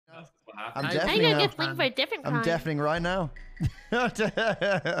I'm deafening now. Get blamed for a different crime. I'm deafening right now.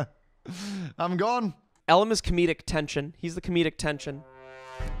 I'm gone. Ellum is comedic tension. He's the comedic tension.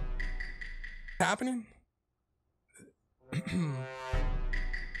 Happening?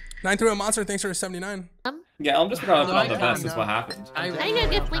 9 through a monster, thanks for 79. Yeah, I'm just gonna on the vest is what happened. I gonna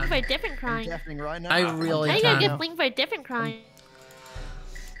get blamed for a different crime. Right now. I really I can't. gonna get blamed for a different crime.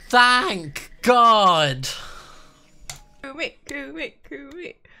 Thank God.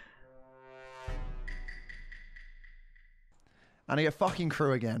 Gumi. And I get fucking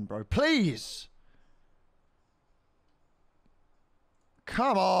crew again, bro. Please.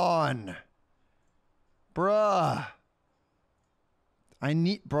 Come on. Bruh. I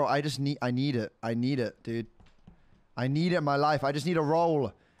need it. I need it, dude. I need it in my life. I just need a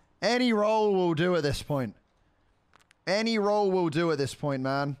roll. Any roll will do at this point. Any roll will do at this point,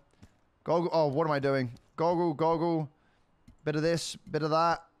 man. Goggle. Oh, what am I doing? Goggle. Bit of this, bit of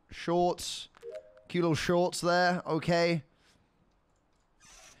that. Shorts. Cute little shorts there. Okay.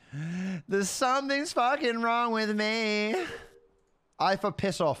 There's something's fucking wrong with me. Aipha,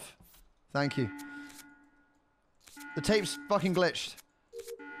 piss off. Thank you. The tape's fucking glitched.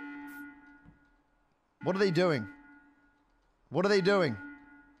 What are they doing? What are they doing?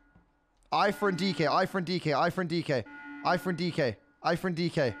 Aipha and DK, Aipha and DK, Aipha and DK, Aipha and DK, Aipha and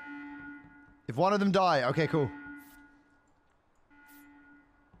DK. If one of them die, okay, cool.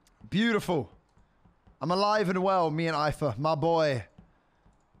 Beautiful. I'm alive and well, me and Aipha, my boy.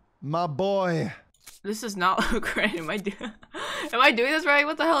 My boy. This does not look right. Am I doing this right?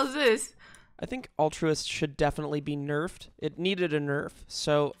 What the hell is this? I think Altruist should definitely be nerfed. It needed a nerf,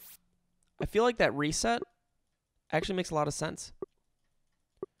 so I feel like that reset actually makes a lot of sense.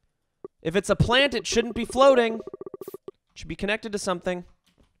 If it's a plant, it shouldn't be floating. It should be connected to something.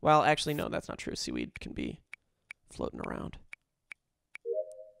 Well, actually, no, that's not true. Seaweed can be floating around.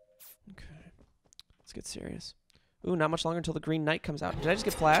 Okay. Let's get serious. Ooh, not much longer until the green knight comes out. Did I just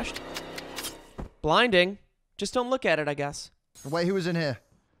get flashed? Blinding. Just don't look at it, I guess. Wait, who was in here?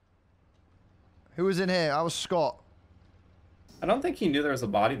 Who was in here? I was Scott. I don't think he knew there was a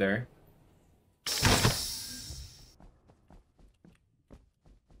body there.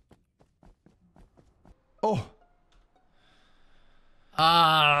 Oh.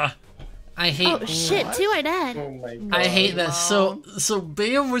 I hate. Oh shit! Two are dead. Oh my God. I hate this. So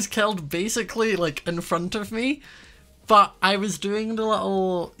Bellum was killed basically like in front of me, but I was doing the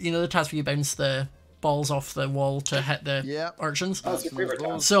little, you know, the task where you bounce the balls off the wall to hit the urchins. Oh, it's your favorite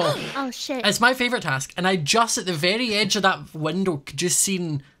task. So oh shit! It's my favorite task, and I just at the very edge of that window could just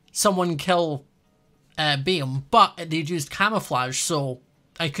seen someone kill Bellum, but they'd used camouflage, so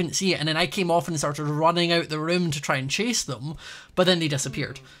I couldn't see it. And then I came off and started running out the room to try and chase them, but then they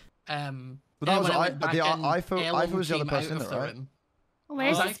disappeared. But that was Aipha was the other person, in there, right?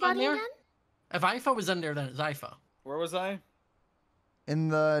 Where's this body again? If Aipha was in there, then it's Aipha. Where was I? In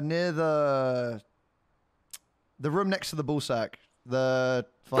the near the room next to the bull sack. The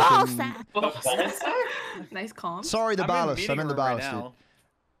fucking ball sack. Nice calm. Sorry, the ballast. I'm in the ballast, dude.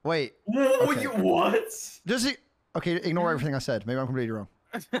 Wait. Whoa, okay. you what? Does he? Okay, ignore everything I said. Maybe I'm completely wrong.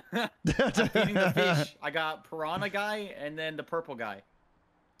 I'm feeding the fish. I got piranha guy and then the purple guy.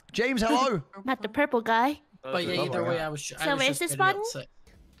 James, hello. Not the purple guy. But yeah, either way, I was. So where's this body?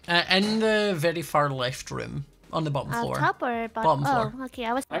 In the very far left room on the bottom floor. Top or bottom floor? Oh, okay.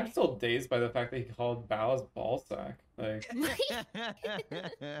 I'm still dazed by the fact that he called Ballast ball sack. Like.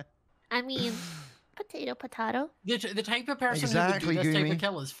 I mean, potato. The type of person exactly, who would do this Gumi. type of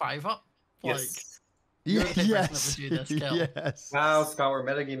kill is 5-up. Yes. You're the type of person Yes. that would do this kill. Yes. Wow, Scott, we're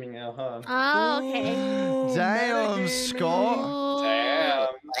metagaming now, huh? Oh, okay. Damn, Scott. Damn.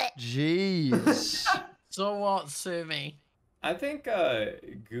 Jeez. So what, Sumi? I think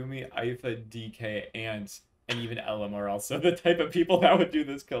Gumi, Aipha, DK, and even Ellum are also the type of people that would do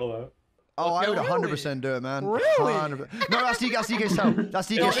this kill, though. Oh, I would 100% do it, man. Really? 100%. No, that's DK's tell. That's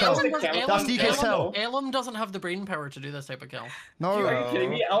DK's tell. That's DK's tell. Ellum doesn't have the brain power to do this type of kill. No. Are you kidding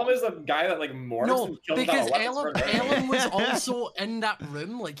me? Ellum is a guy that like morphs No, and kills because without weapons for no Ellum was also in that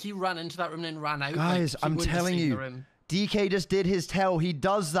room. Like, he ran into that room and then ran out. Guys, like, I'm telling you. DK just did his tell. He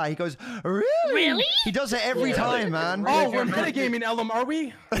does that. He goes, really? Really? He does it every time, man. Oh, we're metagaming Ellum, are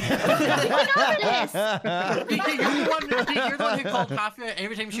we? DK, you're the one who called Haffia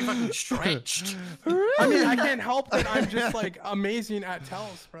every time she fucking stretched. I mean, I can't help that I'm just like amazing at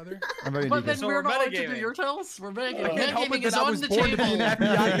tells, brother. I'm very But then DK. we're not allowed to do metagaming. your tells. We're metagaming. I can't help it Metagaming is that I on was the born to be an table.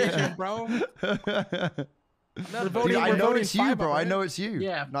 FBI agent, bro. Dude, I know it's you, bro. I know it's you.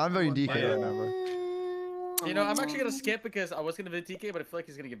 Yeah. No, I'm voting DK. Yeah. I remember. You know, I'm actually gonna skip because I was gonna vote DK, but I feel like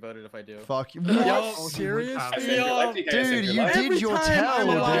he's gonna get voted if I do. Fuck you. Yo, What? seriously? I saved your life, DK. I saved Dude, your you life. did Every your time tell, I'm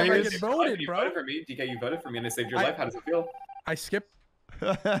alive, I dude. get You voted, you bro. voted for me, DK. You voted for me, and I saved your life. How does it feel? I skipped.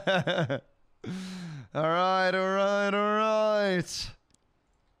 All right.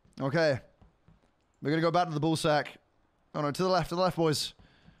 Okay. We're gonna go back to the bull sack. Oh no, to the left, boys.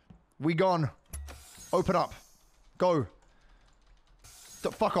 We gone. Open up. Go.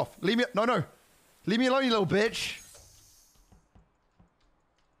 Fuck off. Leave me. No. Leave me alone, you little bitch.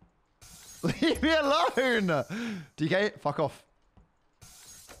 Leave me alone. DK, fuck off.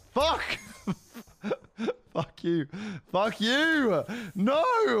 Fuck. Fuck you. Fuck you.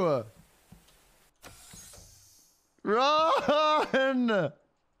 No. Run.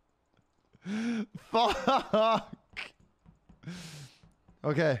 Fuck.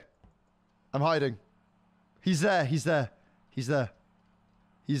 Okay. I'm hiding. He's there.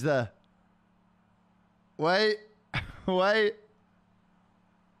 Wait. Wait.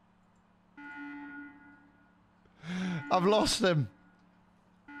 I've lost him.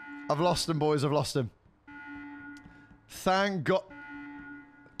 Boys. I've lost him. Thank God.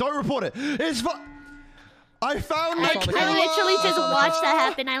 Don't report it. It's I found a killer. I literally just watched that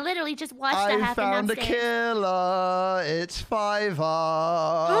happen. I literally just watched that happen. I found upstairs. a killer. It's 5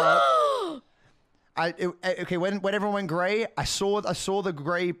 up. Okay, when everyone went grey, I saw the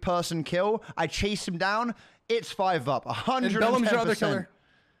grey person kill. I chased him down. It's 5 up. 110%. And Bellum's your other killer.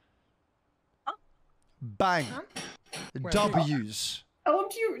 Bang. W's. Ellum,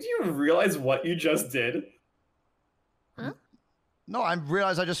 do you realize what you just did? Huh? No, I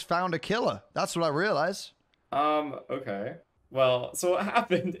realized I just found a killer. That's what I realized. Okay. Well, so what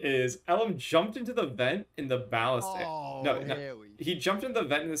happened is Ellum jumped into the vent in the ballast. Oh, No, he jumped into the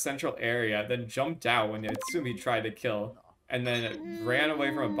vent in the central area, then jumped out when I assume he tried to kill, and then ran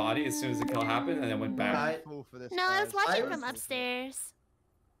away from a body as soon as the kill happened, and then went back. No, I was watching from upstairs.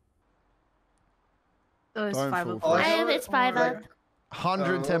 So it's Don't 5 fall up. for It's 5 up.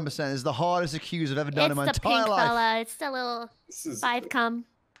 110% is the hardest accuse I've ever done It's in my the entire pink life. fella. It's the little This is 5 cum.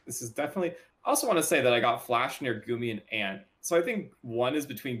 This is definitely. I also want to say that I got flashed near Gumi and Ant, so I think one is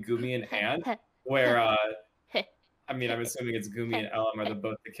between Gumi and Ant, where I mean, I'm assuming it's Gumi and Ellum are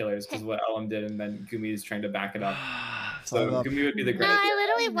both the killers because what Ellum did, and then Gumi is trying to back it up. So Gumi would be the No, great. I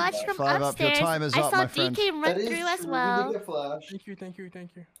literally watched from 5 up. Your upstairs. time is I up, saw my friend. DK run through as well.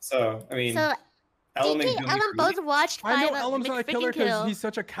 Thank you. So I mean, So Ellum and DK, Gumi. Ellen for me- both watched I know 5 up. Ellum's not a killer McFreaking because kill. he's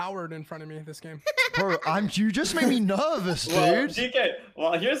such a coward in front of me this game. Bro, you just made me nervous, dude. Well, DK.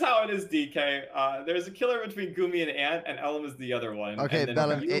 Well, here's how it is, DK. There's a killer between Gumi and Ant, and Ellum is the other one. Okay, and then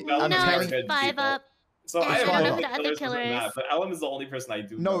Bellum, you, it- Bellum, I'm No, are telling- good it's 5 people. up. So I It's have fine. no Who the other killers within killers? that, but Ellum is the only person I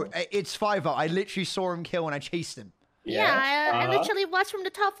do No, know. it's 5 up. I literally saw him kill and I chased him. Yeah, I literally watched from the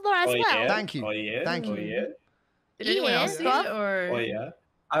top floor as Oh, well. yeah? Thank you. Oh yeah. Thank Oh you. yeah. Did anyone else see Buff? it or? Oh yeah.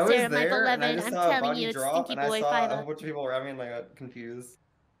 I was Sarah, Michael there, and I Levin, just I'm saw a telling body you, it's drop, Stinky and I Boy saw 5 a up. whole bunch of people around me, and I got confused.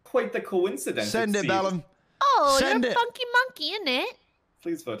 Quite the coincidence. Send it, seems. Bellum. Oh, Send you're it. a funky monkey, innit?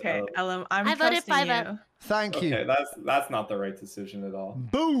 Please vote Okay, Ellum. I'm I voted trusting 5 you. up. Thank you. Okay, that's not the right decision at all.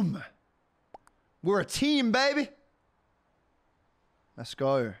 Boom. We're a team, baby. Let's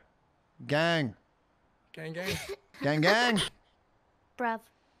go. Gang. Gang. Gang. Bruv.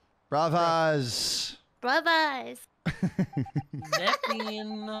 Bravas. Bravas.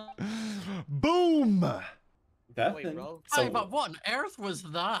 Nepping. Boom. Definitely. bro. Sorry, but what on earth was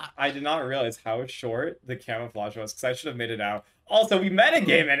that? I did not realize how short the camouflage was because I should have made it out. Also, we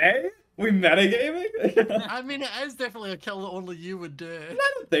metagaming, eh? We metagaming? I mean, it is definitely a kill that only you would do.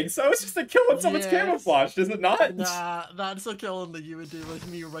 I don't think so. It's just a kill when someone's Yes. camouflaged, is it not? Nah, that's a kill only you would do with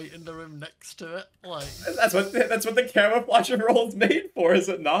me right in the room next to it. Like, That's what the camouflage role is made for, is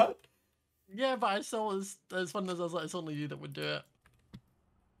it not? yeah, but I still, as fun as I was like, it's only you that would do it.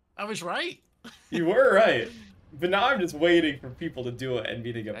 I was right. You were right. But now I'm just waiting for people to do it and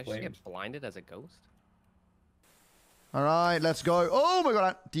me to Did I get just blamed. get blinded as a ghost? All right, let's go. Oh my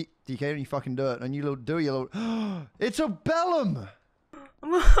god. DK, don't you fucking do it. And you little do you little... It's a Bellum.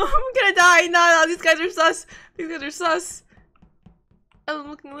 I'm gonna die. No, these guys are sus. These guys are sus. I'm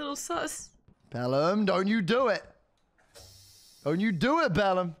looking a little sus. Bellum, don't you do it. Don't you do it,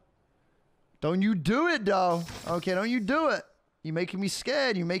 Bellum. Don't you do it, though. Okay, don't you do it. You're making me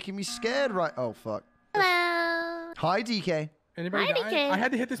scared. You're making me scared, right? Oh, fuck. Hello. Hi, DK. Anybody Hi, die? DK. I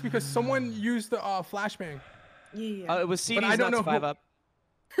had to hit this because someone used the flashbang. Yeah. It was CD's I don't nuts know 5 who- up.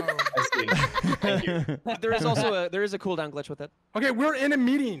 Oh. I see. Thank you. There is also a cooldown glitch with it. Okay, we're in a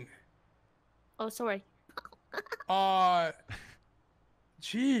meeting. Oh, sorry.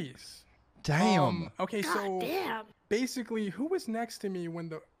 Jeez. Damn. Okay, so God damn. basically, who was next to me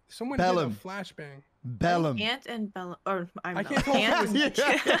when someone Bellum. hit a flashbang? Bellum. Ant and Bellum. Or I can't tell if it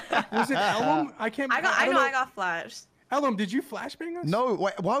was, was it Ellum? I can't. I know I got flashed. Ellum, did you flashbang us? No,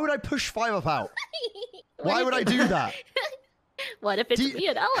 wait, why would I push 5 up out? Why would I do that? What if it's me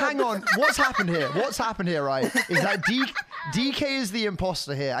and Ellen? Hang on, what's happened here? What's happened here, right? Is that DK is the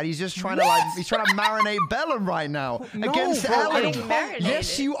imposter here, and he's just trying to he's trying to marinate Bellum right now against bro, Ellen. I didn't marinate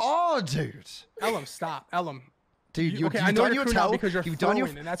Yes, it. you are, dude. Ellum, stop. Ellum. Dude, you've I know done you're your crew now tell. because you're You've done your,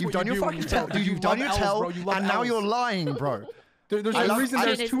 throwing, and that's you've what done you your do when fucking you tell. throw. Dude, You you've done love your L's, tell, bro. You love and now L's. you're lying, bro. There's I a love- reason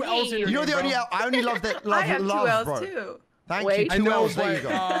I- there's 2 L's in your You know name, the only bro. I only love that I have love, 2 L's bro. too. Thank Wait. you. I 2 know, L's. There you but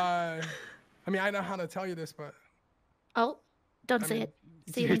go. I mean, I know how to tell you this, but Oh, don't I say mean, it.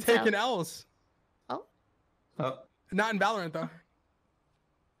 See you're it himself. taking L's. Oh, Oh. Not in Valorant though.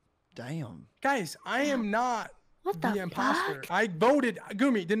 Damn. Guys, I am not what the the imposter. fuck? I voted.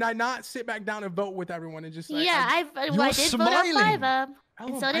 Gumi, did I not sit back down and vote with everyone and just like? Yeah, I did vote smiling. on 5 of them.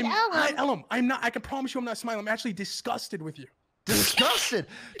 And so did Ellen. Ellum, I'm not. I can promise you, I'm not smiling. I'm actually disgusted with you. Disgusted,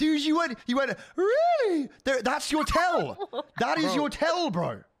 dude. You went. Really? That's your tell. That is Bro. your tell,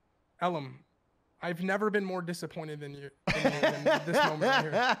 bro. Ellum, I've never been more disappointed than you than this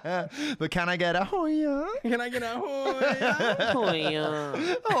moment right here. But can I get a oh yeah? Can I get a oh yeah? Oh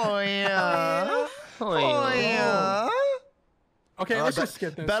yeah. Oh yeah. Oh yeah. Okay, let's just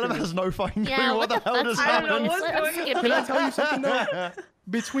skip this. Bellum Skip has this. no fucking clue Yeah, what the hell let's- just I don't know happened. what's Let's going skip on. Can I it. tell you something though?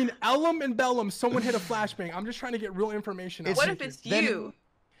 Between Ellum and Bellum, someone hit a flashbang. I'm just trying to get real information. out. What if it's Then- you?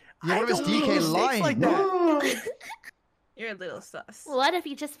 Yeah, what if it's I don't make DK mistakes lying? like that. You're a little sus. What if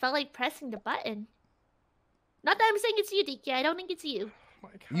you just felt like pressing the button? Not that I'm saying it's you, DK. I don't think it's you. Oh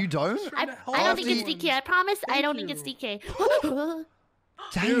my God. You don't? Just I trying to help don't think it's everyone. DK. I promise. I Thank don't think it's you. DK.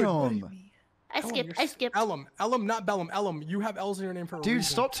 Damn. I Ellum, skipped. I skipped. Ellum, not Bellum. Ellum, you have L's in your name for a Dude,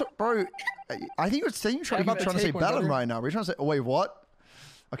 reason. stop, bro. I think you're saying I'm about to trying to say take one, Bellum brother. right now. We're trying to say. Oh wait, what?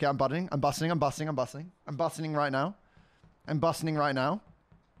 Okay, I'm buttoning. I'm busting right now. I'm busting right now.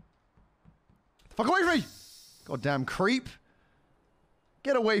 Fuck away from me! Goddamn creep!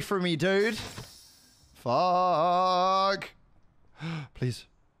 Get away from me, dude! Fuck! Please.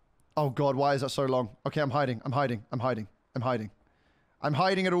 Oh god, why is that so long? Okay, I'm hiding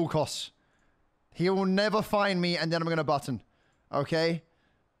at all costs. He will never find me, and then I'm gonna button. Okay?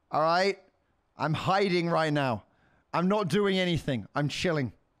 Alright? I'm hiding right now. I'm not doing anything. I'm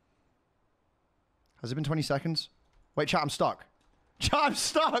chilling. Has it been 20 seconds? Wait, chat, I'm stuck. Chat, I'm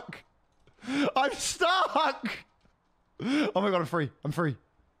stuck! I'm stuck! Oh my god, I'm free. I'm free.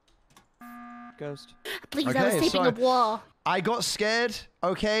 Ghost. Please, I Okay, was taping sorry. a wall. I got scared,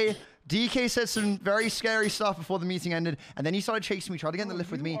 okay? DK said some very scary stuff before the meeting ended, and then he started chasing me, tried to get in the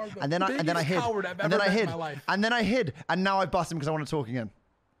lift with me, are the and then I biggest hid. coward I've And then ever I met in hid. my life. And then I hid. And now I bust him because I want to talk again.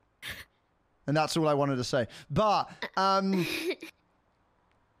 And that's all I wanted to say. But I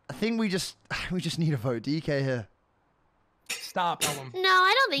think we just need a vote. DK here. Stop, Ellum. No,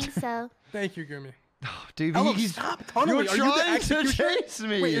 I don't think so. Thank you, Gumi. Dude, Ellum, he's stop tunneling. you're Are you the trying to executioner? chase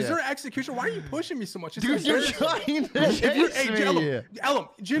me. Wait, is there an executioner? Why are you pushing me so much? It's Dude, you're embarrassing. trying to If you're, chase hey, me. Ellum,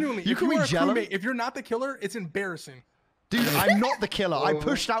 genuinely, You if can you be are a jealous. crewmate, if you're not the killer, it's embarrassing. Dude, I'm not the killer. I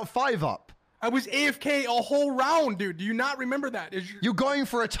pushed out 5 up. I was AFK a whole round, dude. Do you not remember that? You're going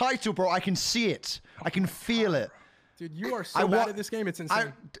for a title, bro. I can see it. I can feel it. Dude, you are I so wa- bad at this game. It's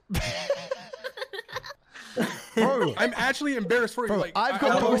insane. Bro, I'm actually embarrassed for you. bro, Like, I've I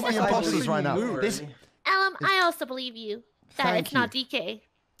got don't both know the if I imposters believe right you now. lose. This, I also believe you that Thank it's not DK.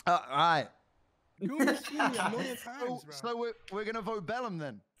 all right. Gumi's seen me a million times, bro. So we're gonna vote Bellum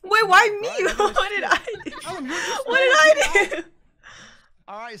then. Wait, why me? What did I do? Ellum, you're just What did I do?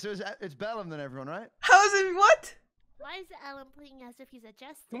 All right, so it's Bellum then, everyone, right? How is it? What? Why is Ellen playing as if he's a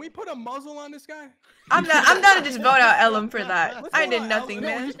jester? Can we put a muzzle on this guy? I'm not to just vote out Ellum for that. Let's I vote did out nothing, Ellum.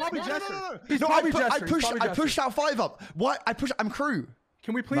 No, man. he's probably Jester. He's No, probably I Jester. He's probably Jester. pushed out 5 up. What? I'm crew.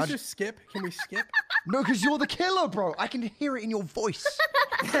 Can we please Imagine- just skip? Can we skip? No, because you're the killer, bro. I can hear it in your voice.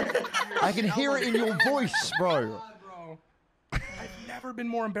 I can hear it in your voice, bro. God, bro. I've never been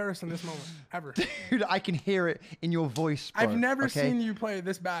more embarrassed in this moment, ever. Dude, I can hear it in your voice, bro. I've never okay? seen you play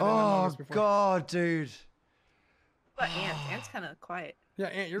this bad in Oh, Among Us before. God, dude. But Ant's kind of quiet. Yeah,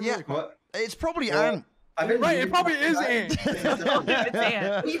 Ant, you're Yeah. really cool. What? It's probably Well, Ant. I've been Right, it muted. probably is Right? Ant. It's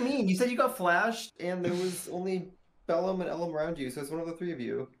Ant. What do you mean? You said you got flashed and there was only Bellum and Ellum around you, so it's one of the 3 of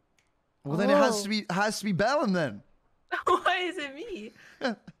you. Well, then it has to be Bellum then. Why is it me?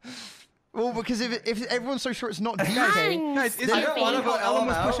 Well, because if everyone's so sure it's not DK, Guys, isn't I it don't funny wanna how vote Ellum Ellum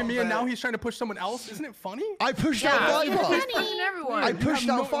was out, pushing me and but- now he's trying to push someone else? Isn't it funny? I pushed Yeah, out 5 you're up. funny. Pushing everyone. I You pushed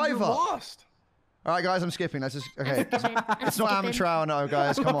have out 5 you're up. lost. All right, guys, I'm skipping. That's just okay. I'm It's not amateur hour now,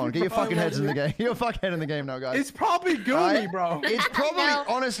 guys. Come on, get your fucking heads in the game. Get your fucking head in the game now, guys. It's probably Gumi, Alright. bro. It's probably, No.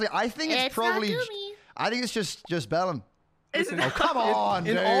 honestly, I think it's It's probably, not Gumi. I think it's just Bellum. Isn't Oh, come on,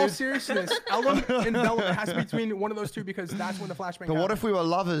 In dude. all seriousness, Ellum and Bellum, it has to be between one of those two because that's when the flashbang But what if we were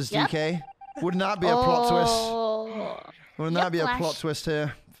lovers, Yep. DK? Wouldn't that be a plot twist? Oh. Wouldn't Yep, that be a Flash. plot twist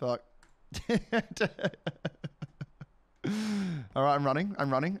here? Fuck. All right, I'm running.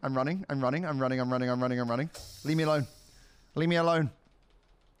 Leave me alone. Leave me alone.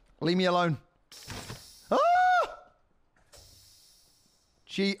 Leave me alone. Ah!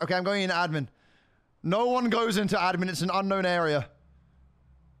 Okay, I'm going into admin. No one goes into admin. It's an unknown area.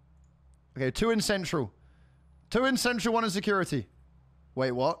 Okay, 2 in central. 2 in central, 1 in security.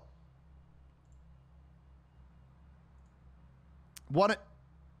 Wait, what? One.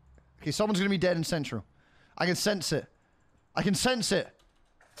 Okay, someone's going to be dead in central. I can sense it. I can sense it.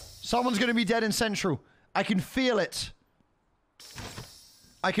 Someone's going to be dead in central. I can feel it.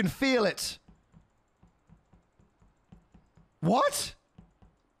 I can feel it. What?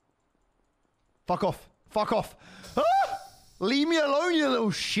 Fuck off. Fuck off. Ah! Leave me alone, you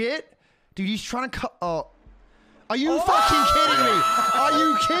little shit. Dude, he's trying to cut... Oh. Are you fucking kidding me? Are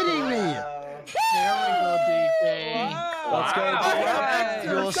you kidding me? There we go, DK. Let's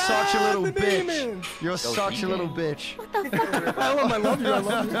go. You're such a little the bitch. demons. You're such a little bitch. Ellum, I love you. I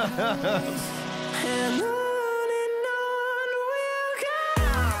love you. And